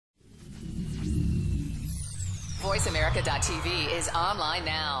VoiceAmerica.tv is online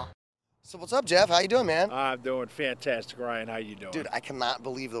now. So what's up, Jeff? How you doing, man? I'm doing fantastic, Ryan. How you doing? Dude, I cannot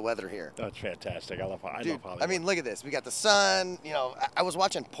believe the weather here. That's fantastic. I love Hollywood. I mean, look at this. We got the sun. You know, I was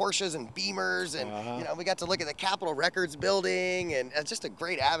watching Porsches and Beamers, and you know, we got to look at the Capitol Records building, and it's just a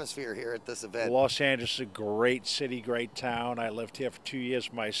great atmosphere here at this event. Los Angeles is a great city, great town. I lived here for 2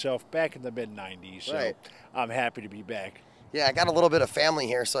 years myself back in the mid-'90s, so I'm happy to be back. Yeah, I got a little bit of family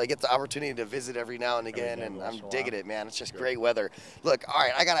here, so I get the opportunity to visit every now and again, and I'm digging it, man. It's just great weather. Look, all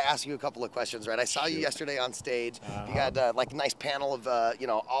right, I got to ask you a couple of questions, right? I saw you yesterday on stage. You got like a nice panel of, you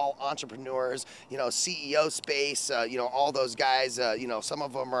know, all entrepreneurs, you know, CEO space, you know, all those guys, you know, some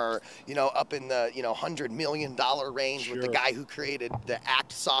of them are, you know, up in the, you know, $100 million range with the guy who created the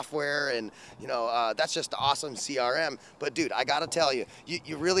ACT software, and, you know, that's just awesome CRM. But, dude, I got to tell you,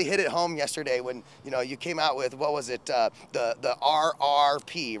 you really hit it home yesterday when, you know, you came out with, what was it, the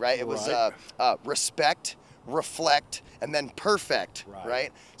RRP, right? It was respect, reflect, and then perfect,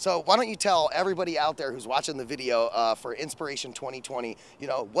 right? So why don't you tell everybody out there who's watching the video for Inspiration 2020, you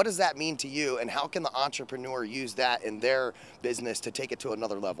know, what does that mean to you, and how can the entrepreneur use that in their business to take it to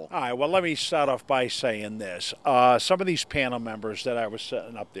another level? All right, well, let me start off by saying this. Some of these panel members that I was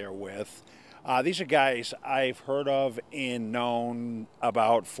sitting up there with, these are guys I've heard of and known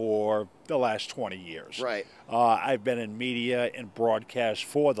about for the last 20 years. Right. I've been in media and broadcast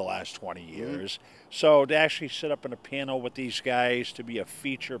for the last 20 years. So to actually sit up in a panel with these guys, to be a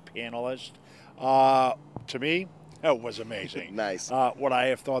feature panelist, to me, it was amazing. Nice. Would I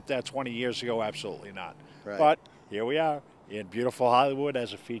have thought that 20 years ago? Absolutely not. Right. But here we are in beautiful Hollywood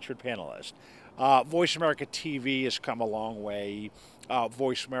as a featured panelist. Voice America TV has come a long way.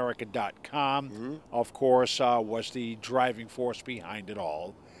 VoiceAmerica.com, of course, was the driving force behind it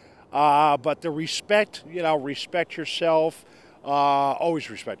all. But the respect, you know, respect yourself, always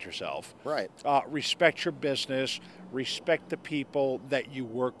respect yourself. Right. Respect your business, respect the people that you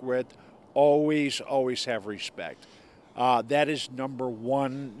work with, always have respect. That is number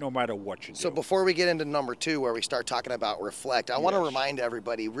one, no matter what you do. So before we get into number two, where we start talking about reflect, I want to remind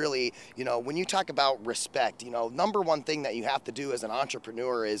everybody, really, you know, when you talk about respect, you know, number one thing that you have to do as an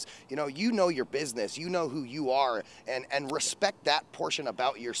entrepreneur is, you know your business, you know who you are, and respect that portion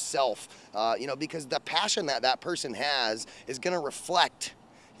about yourself, you know, because the passion that that person has is going to reflect,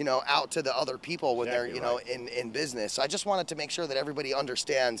 you know, out to the other people when they're, you know, in business. So I just wanted to make sure that everybody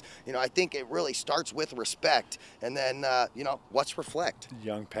understands, you know, I think it really starts with respect, and then, you know, what's reflect?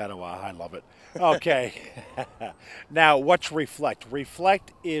 Young Padawan, I love it. Okay. Now, what's reflect?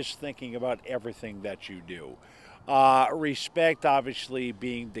 Reflect is thinking about everything that you do. Respect, obviously,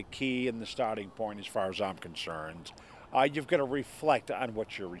 being the key and the starting point as far as I'm concerned. You've got to reflect on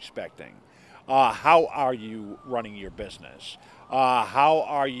what you're respecting. How are you running your business? How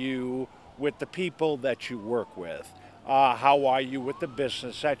are you with the people that you work with? How are you with the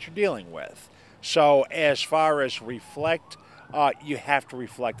business that you're dealing with? So as far as reflect, you have to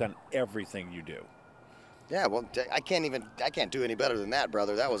reflect on everything you do. Yeah, well, I can't do any better than that,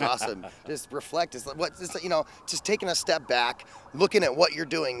 brother. That was awesome. Just reflect. You know, just taking a step back, looking at what you're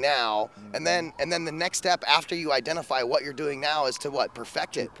doing now, and then the next step after you identify what you're doing now is to what?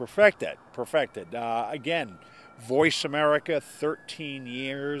 Perfect it. Perfect it. Perfect it. Again, Voice America, 13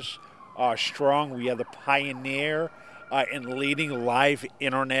 years strong. We are the pioneer in leading live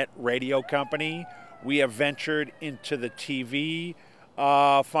internet radio company. We have ventured into the TV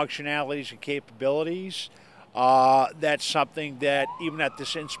functionalities and capabilities. That's something that even at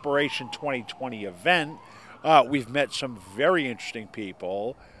this Inspiration 2020 event, we've met some very interesting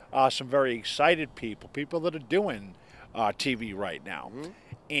people, some very excited people that are doing TV right now.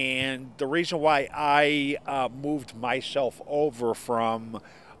 And the reason why I moved myself over from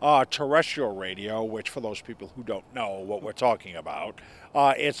terrestrial radio, which for those people who don't know what we're talking about,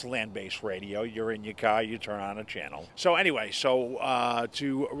 it's land-based radio. You're in your car, you turn on a channel. So anyway,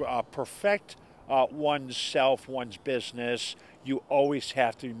 to perfect oneself, one's business, you always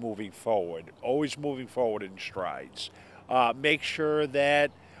have to be moving forward, always moving forward in strides. Make sure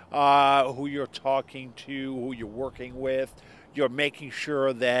that who you're talking to, who you're working with, you're making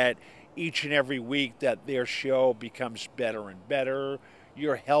sure that each and every week that their show becomes better and better.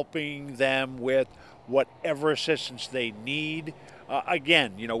 You're helping them with whatever assistance they need.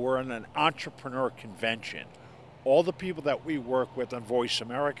 Again, you know, we're in an entrepreneur convention. All the people that we work with on Voice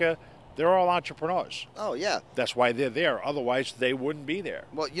America, They're all entrepreneurs. Oh, yeah. That's why they're there. Otherwise, they wouldn't be there.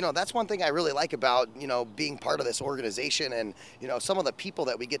 Well, that's one thing I really like about, being part of this organization and, some of the people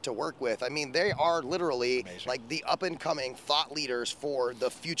that we get to work with. I mean, they are literally Amazing. like the up and coming thought leaders for the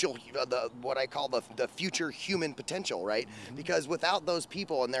future, what I call the future human potential, right? Mm-hmm. Because without those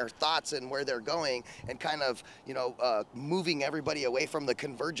people and their thoughts and where they're going and kind of, moving everybody away from the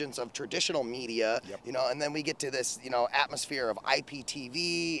convergence of traditional media, Yep. And then we get to this, atmosphere of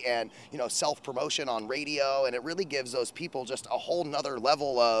IPTV and, self-promotion on radio, and it really gives those people just a whole nother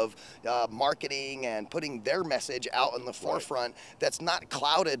level of marketing and putting their message out in the forefront that's not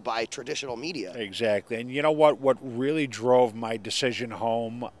clouded by traditional media. Exactly. And you know what really drove my decision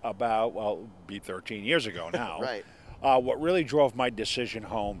home about, well, it'll be 13 years ago now. Right. What really drove my decision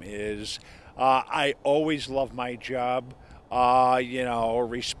home is I always loved my job.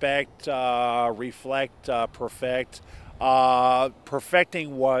 Respect, reflect, perfect.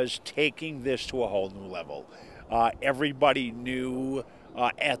 Perfecting was taking this to a whole new level. Everybody knew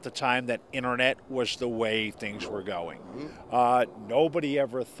at the time that internet was the way things were going. Nobody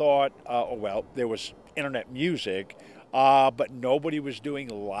ever thought, there was internet music, but nobody was doing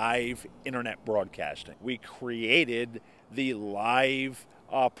live internet broadcasting. We created the live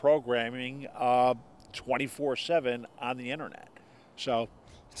programming 24/7 on the internet. So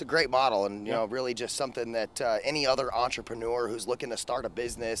it's a great model, and really just something that any other entrepreneur who's looking to start a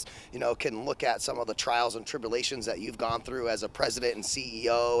business, can look at some of the trials and tribulations that you've gone through as a president and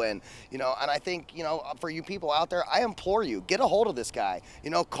CEO, and and I think for you people out there, I implore you, get a hold of this guy.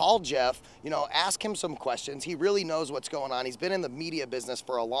 Call Jeff. Ask him some questions. He really knows what's going on. He's been in the media business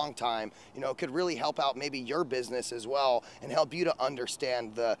for a long time. Could really help out maybe your business as well, and help you to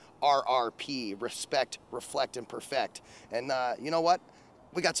understand the RRP: respect, reflect, and perfect. And you know what?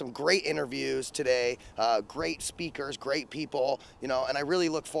 We got some great interviews today, great speakers, great people, and I really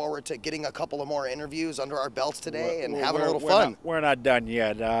look forward to getting a couple of more interviews under our belts today and having a little fun. We're not done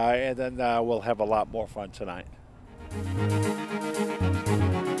yet, and then we'll have a lot more fun tonight.